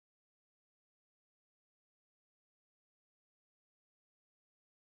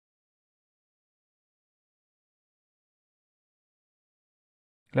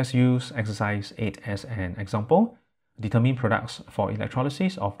Let's use exercise 8 as an example. Determine products for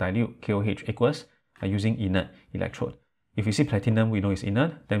electrolysis of dilute KOH aqueous using inert electrode. If we see platinum, we know it's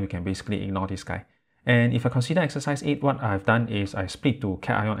inert, then we can basically ignore this guy. And if I consider exercise 8, what I've done is I split to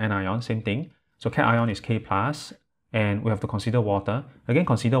cation, anion, same thing. So cation is K plus, and we have to consider water. Again,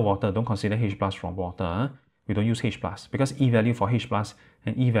 consider water, don't consider H plus from water. We don't use H plus because E value for H plus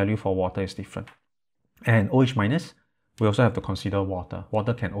and E value for water is different. And OH minus, we also have to consider water.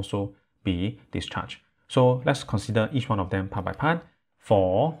 Water can also be discharged. So let's consider each one of them part by part.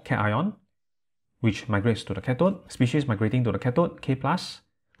 For cation, which migrates to the cathode, species migrating to the cathode, K plus.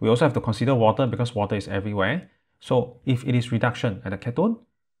 We also have to consider water because water is everywhere. So if it is reduction at the cathode,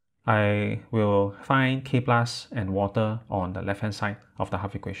 I will find K plus and water on the left-hand side of the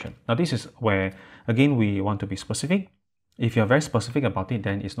half equation. Now this is where, again, we want to be specific. If you're very specific about it,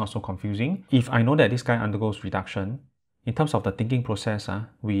 then it's not so confusing. If I know that this guy undergoes reduction, in terms of the thinking process,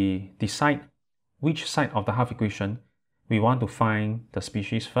 we decide which side of the half equation we want to find the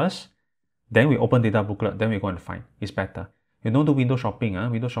species first. Then we open data booklet, then we go and find. It's better. You don't do window shopping.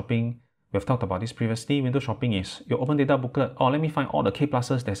 Window shopping, we have talked about this previously. Window shopping is you open data booklet. Oh, let me find all the K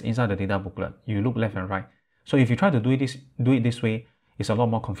pluses that's inside the data booklet. You look left and right. So if you try to do it this way, it's a lot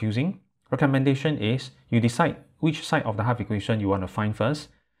more confusing. Recommendation is you decide which side of the half equation you want to find first.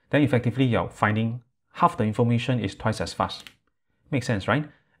 Then effectively you're finding half the information is twice as fast. Makes sense, right?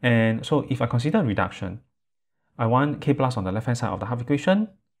 And so if I consider reduction, I want K plus on the left-hand side of the half equation.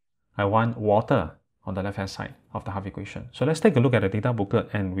 I want water on the left-hand side of the half equation. So let's take a look at the data booklet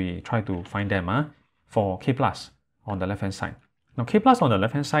and we try to find them for K plus on the left-hand side. Now K plus on the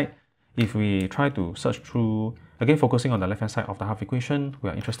left-hand side, if we try to search through, again focusing on the left-hand side of the half equation, we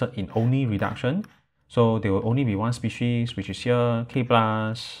are interested in only reduction. So there will only be one species, which is here, K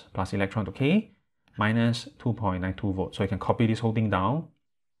plus electron to K minus 2.92 volts. So you can copy this whole thing down.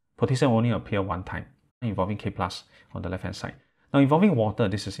 Potassium only appear one time, involving K plus on the left-hand side. Now involving water,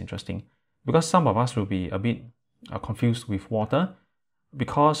 this is interesting because some of us will be a bit confused with water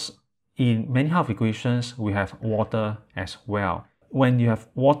because in many half equations, we have water as well. When you have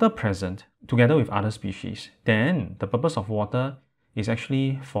water present together with other species, then the purpose of water is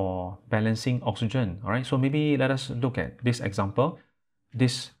actually for balancing oxygen. All right, so maybe let us look at this example.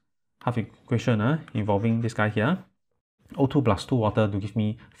 This half equation involving this guy here, O2 plus 2 water to give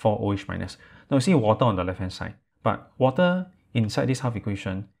me 4 OH minus. Now you see water on the left hand side, but water inside this half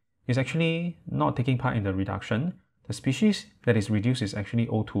equation is actually not taking part in the reduction. The species that is reduced is actually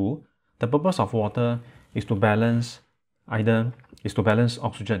O2. The purpose of water is to balance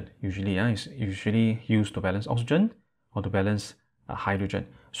oxygen. Usually, it's usually used to balance oxygen or to balance hydrogen.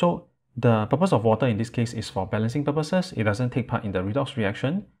 So the purpose of water in this case is for balancing purposes. It doesn't take part in the redox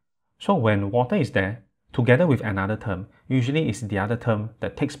reaction. So when water is there, together with another term, usually it's the other term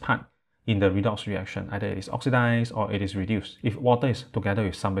that takes part in the redox reaction. Either it is oxidized or it is reduced if water is together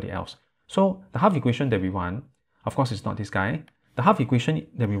with somebody else. So the half equation that we want, of course it's not this guy. The half equation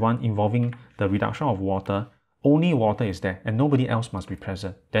that we want involving the reduction of water, only water is there and nobody else must be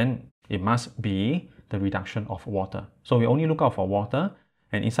present. Then it must be the reduction of water. So we only look out for water,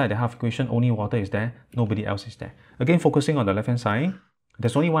 and inside the half equation only water is there, nobody else is there. Again, focusing on the left hand side,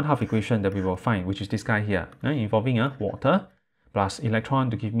 there's only one half equation that we will find, which is this guy here, involving water plus electron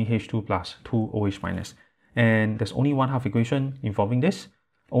to give me H2 plus 2 OH minus. And there's only one half equation involving this.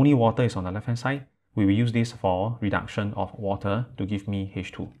 Only water is on the left hand side. We will use this for reduction of water to give me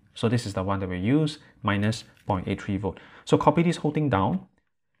H2. So this is the one that we use, minus 0.83 volt. So copy this whole thing down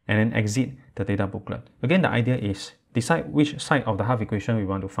and then exit the data booklet. Again, the idea is decide which side of the half equation we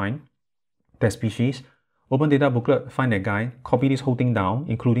want to find, the species, open data booklet, find that guy, copy this whole thing down,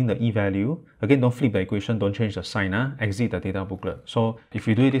 including the E value. Again, don't flip the equation, don't change the sign, exit the data booklet. So if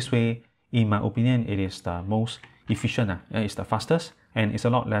you do it this way, in my opinion, it is the most efficient, it's the fastest, and it's a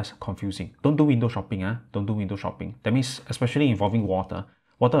lot less confusing. Don't do window shopping, don't do window shopping. That means, especially involving water.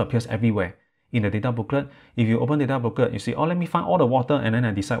 Water appears everywhere in the data booklet. If you open data booklet, you see, oh, let me find all the water, and then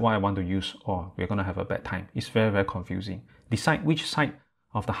I decide what I want to use. Oh, we're going to have a bad time. It's very, very confusing. Decide which side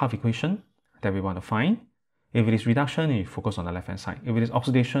of the half equation that we want to find. If it is reduction, we focus on the left-hand side. If it is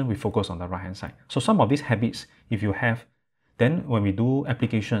oxidation, we focus on the right-hand side. So some of these habits, if you have, then when we do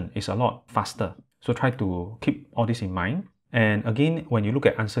application, it's a lot faster. So try to keep all this in mind. And again, when you look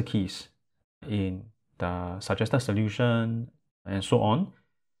at answer keys in the suggested solution and so on,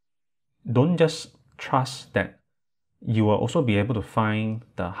 don't just trust that you will also be able to find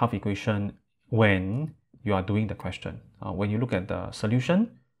the half equation when you are doing the question. When you look at the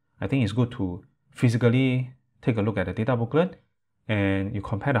solution, I think it's good to physically take a look at the data booklet and you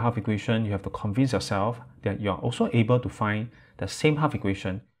compare the half equation, you have to convince yourself that you are also able to find the same half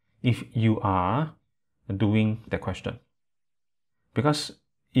equation if you are doing the question. Because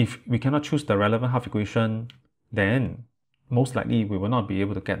if we cannot choose the relevant half equation, then most likely we will not be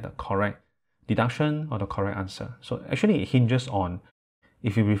able to get the correct deduction or the correct answer. So actually it hinges on,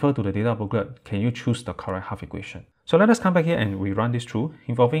 if you refer to the data booklet, can you choose the correct half equation? So let us come back here and we run this through.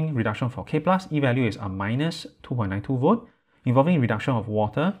 Involving reduction for K plus, E value is a minus 2.92 volt. Involving reduction of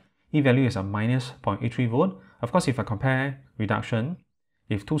water, E value is a minus 0.83 volt. Of course, if I compare reduction,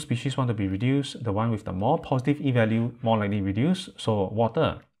 if two species want to be reduced, the one with the more positive E value more likely reduce. So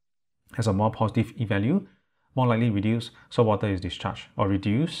water has a more positive E value, more likely reduce. So water is discharged or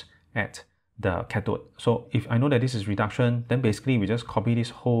reduced at the cathode. So if I know that this is reduction, then basically we just copy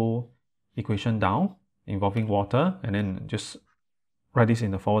this whole equation down involving water and then just write this in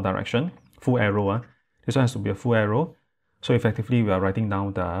the forward direction, full arrow. This one has to be a full arrow. So effectively we are writing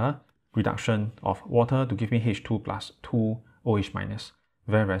down the reduction of water to give me H2 plus 2 OH minus.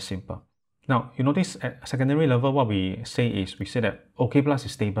 Very, very simple. Now, you notice at secondary level, what we say is, we say that OK plus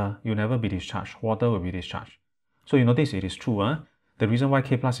is stable, you'll never be discharged, water will be discharged. So you notice it is true. The reason why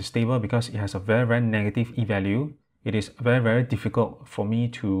K plus is stable because it has a very, very negative E value. It is very, very difficult for me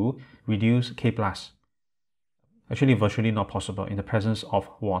to reduce K plus. Actually, virtually not possible in the presence of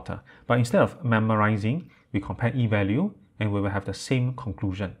water. But instead of memorizing, we compare E value and we will have the same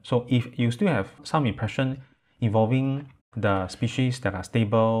conclusion. So if you still have some impression involving the species that are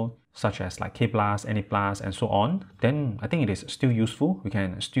stable, such as like K plus, Na plus, and so on, then I think it is still useful. We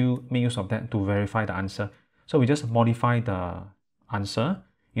can still make use of that to verify the answer. So we just modify the answer.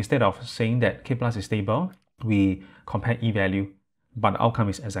 Instead of saying that K plus is stable, we compare E value, but the outcome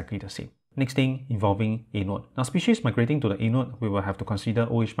is exactly the same. Next thing, involving anode. Now, species migrating to the anode, we will have to consider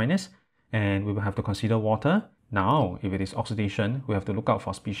OH minus, and we will have to consider water. Now, if it is oxidation, we have to look out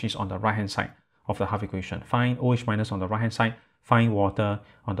for species on the right-hand side of the half equation. Find OH minus on the right-hand side, find water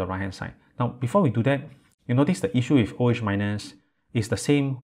on the right-hand side. Now, before we do that, you notice the issue with OH minus is the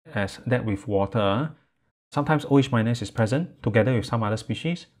same as that with water. Sometimes OH minus is present together with some other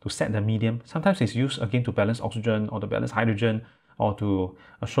species to set the medium. Sometimes it's used again to balance oxygen or to balance hydrogen or to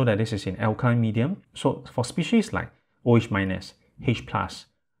show that this is in alkaline medium. So for species like OH minus, H plus,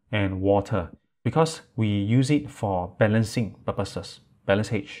 and water, because we use it for balancing purposes,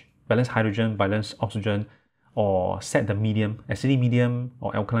 balance H, balance hydrogen, balance oxygen, or set the medium, acidic medium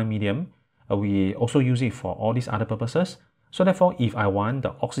or alkaline medium, we also use it for all these other purposes. So therefore, if I want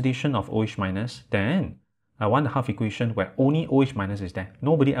the oxidation of OH minus, then I want the half equation where only OH minus is there,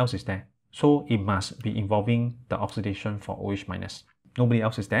 nobody else is there. So it must be involving the oxidation for OH minus. Nobody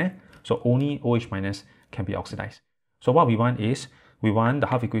else is there, so only OH minus can be oxidized. So what we want is, we want the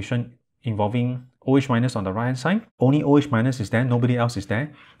half equation involving OH minus on the right hand side. Only OH minus is there, nobody else is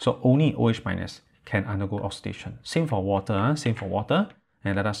there. So only OH minus can undergo oxidation. Same for water,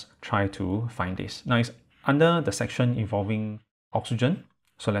 And let us try to find this. Now it's under the section involving oxygen.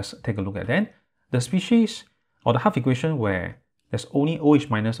 So let's take a look at that. The species or the half equation where there's only OH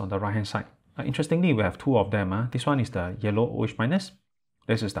minus on the right hand side. Interestingly, we have two of them. This one is the yellow OH minus.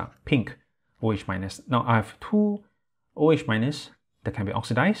 This is the pink OH minus. Now I have two OH minus that can be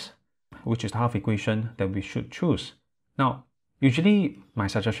oxidized, which is the half equation that we should choose. Now, usually my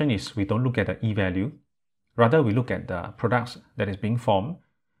suggestion is we don't look at the E value. Rather, we look at the products that is being formed.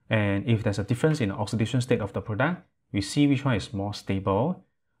 And if there's a difference in the oxidation state of the product, we see which one is more stable.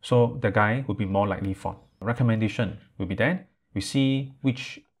 So the guy would be more likely formed. Recommendation will be that we see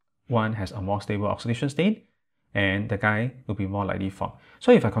which one has a more stable oxidation state and the guy will be more likely formed.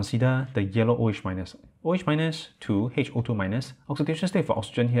 So if I consider the yellow OH minus to HO2 minus, oxidation state for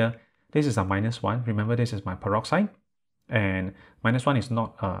oxygen here, this is a -1. Remember, this is my peroxide. And -1 is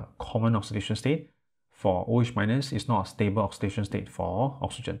not a common oxidation state. For OH minus, it's not a stable oxidation state for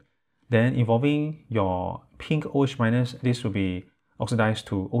oxygen. Then involving your pink OH minus, this will be oxidized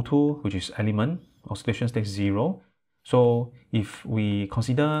to O2, which is element, oxidation state 0. So if we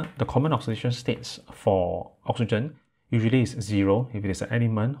consider the common oxidation states for oxygen, usually it's 0 if it is an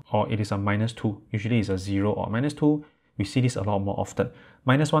element, or it is a -2, usually it's a 0 or -2. We see this a lot more often.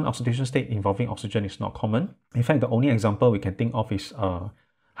 -1 oxidation state involving oxygen is not common. In fact, the only example we can think of is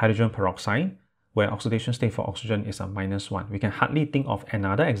hydrogen peroxide, where oxidation state for oxygen is a -1. We can hardly think of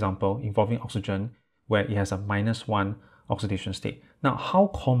another example involving oxygen where it has a -1 oxidation state. Now, how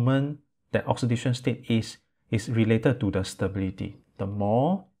common that oxidation state is related to the stability. The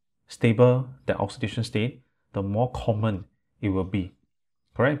more stable the oxidation state, the more common it will be.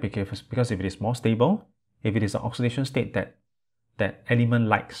 Correct? Because if it is more stable, if it is an oxidation state that element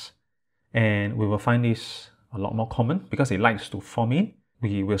likes, and we will find this a lot more common because it likes to form in.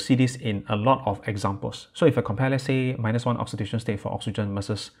 We will see this in a lot of examples. So if I compare, let's say, -1 oxidation state for oxygen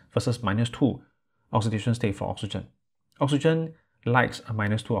versus -2 oxidation state for oxygen. Oxygen likes a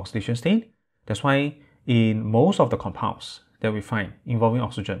 -2 oxidation state. That's why in most of the compounds that we find involving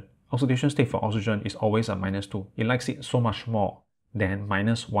oxygen, oxidation state for oxygen is always a -2. It likes it so much more than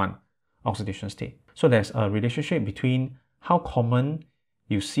 -1 oxidation state. So there's a relationship between how common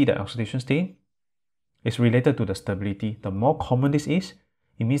you see the oxidation state is related to the stability. The more common this is,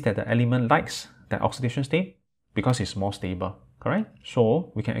 it means that the element likes that oxidation state because it's more stable, correct?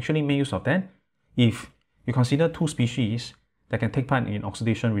 So we can actually make use of that. If you consider two species that can take part in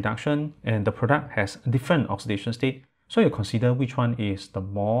oxidation reduction and the product has different oxidation state, so you consider which one is the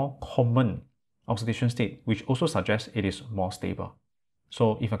more common oxidation state, which also suggests it is more stable.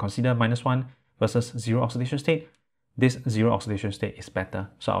 So if I consider -1 versus 0 oxidation state, this 0 oxidation state is better.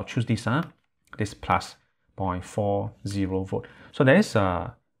 So I'll choose this plus 0.40 volt. So there is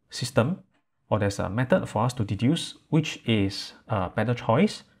a system or there's a method for us to deduce which is a better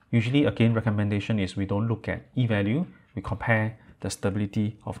choice. Usually, again, recommendation is we don't look at E value, we compare the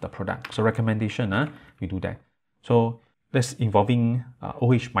stability of the product. So recommendation, we do that. So that's involving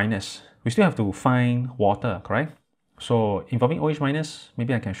OH minus. We still have to find water, correct? So involving OH minus,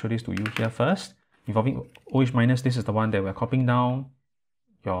 maybe I can show this to you here first. Involving OH minus, this is the one that we're copying down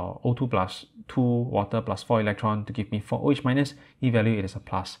your O2 plus 2 water plus 4 electron to give me 4 OH minus. E value, it is a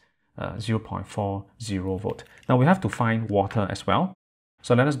plus 0.40 volt. Now we have to find water as well.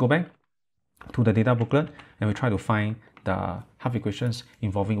 So let us go back to the data booklet and we try to find the half equations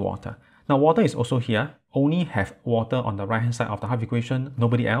involving water. Now water is also here. Only have water on the right hand side of the half equation,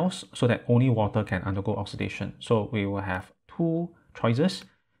 nobody else, so that only water can undergo oxidation. So we will have two choices,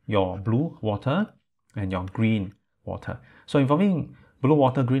 your blue water and your green water. So involving blue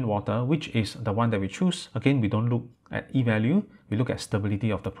water, green water, which is the one that we choose? Again, we don't look at E value, we look at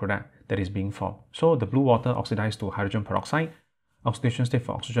stability of the product that is being formed. So the blue water oxidized to hydrogen peroxide. Oxidation state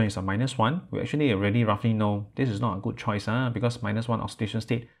for oxygen is a -1. We actually already roughly know this is not a good choice because -1 oxidation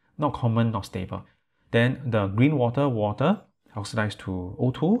state, not common, not stable. Then the green water oxidized to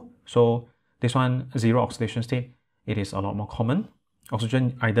O2. So this one, 0 oxidation state, it is a lot more common.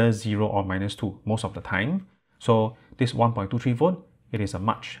 Oxygen either 0 or -2 most of the time. So this 1.23 volt, it is a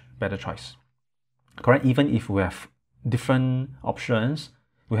much better choice. Correct? Even if we have different options,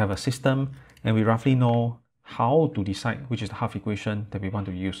 we have a system and we roughly know how to decide which is the half equation that we want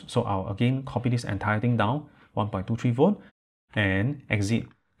to use. So I'll again copy this entire thing down, 1.23 volt, and exit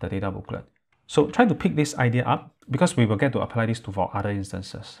the data booklet. So try to pick this idea up because we will get to apply this to for other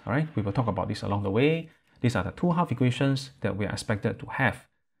instances. All right, we will talk about this along the way. These are the two half equations that we are expected to have.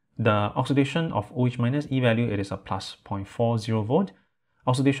 The oxidation of OH minus, E value, it is a plus 0.40 volt.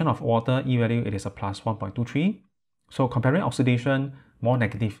 Oxidation of water, E value, it is a plus 1.23. So comparing oxidation, more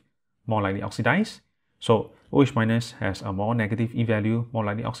negative, more likely oxidized. So OH minus has a more negative E value, more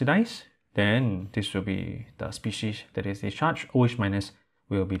likely oxidized. Then this will be the species that is discharged. OH minus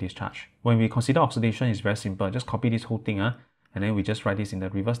will be discharged. When we consider oxidation, it's very simple. Just copy this whole thing and then we just write this in the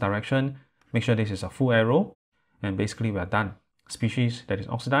reverse direction. Make sure this is a full arrow and basically we are done. Species that is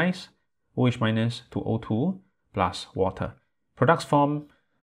oxidized, OH minus to O2 plus water. Products formed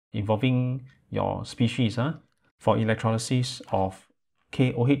involving your species for electrolysis of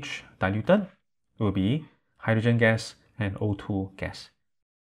KOH diluted will be hydrogen gas and O2 gas.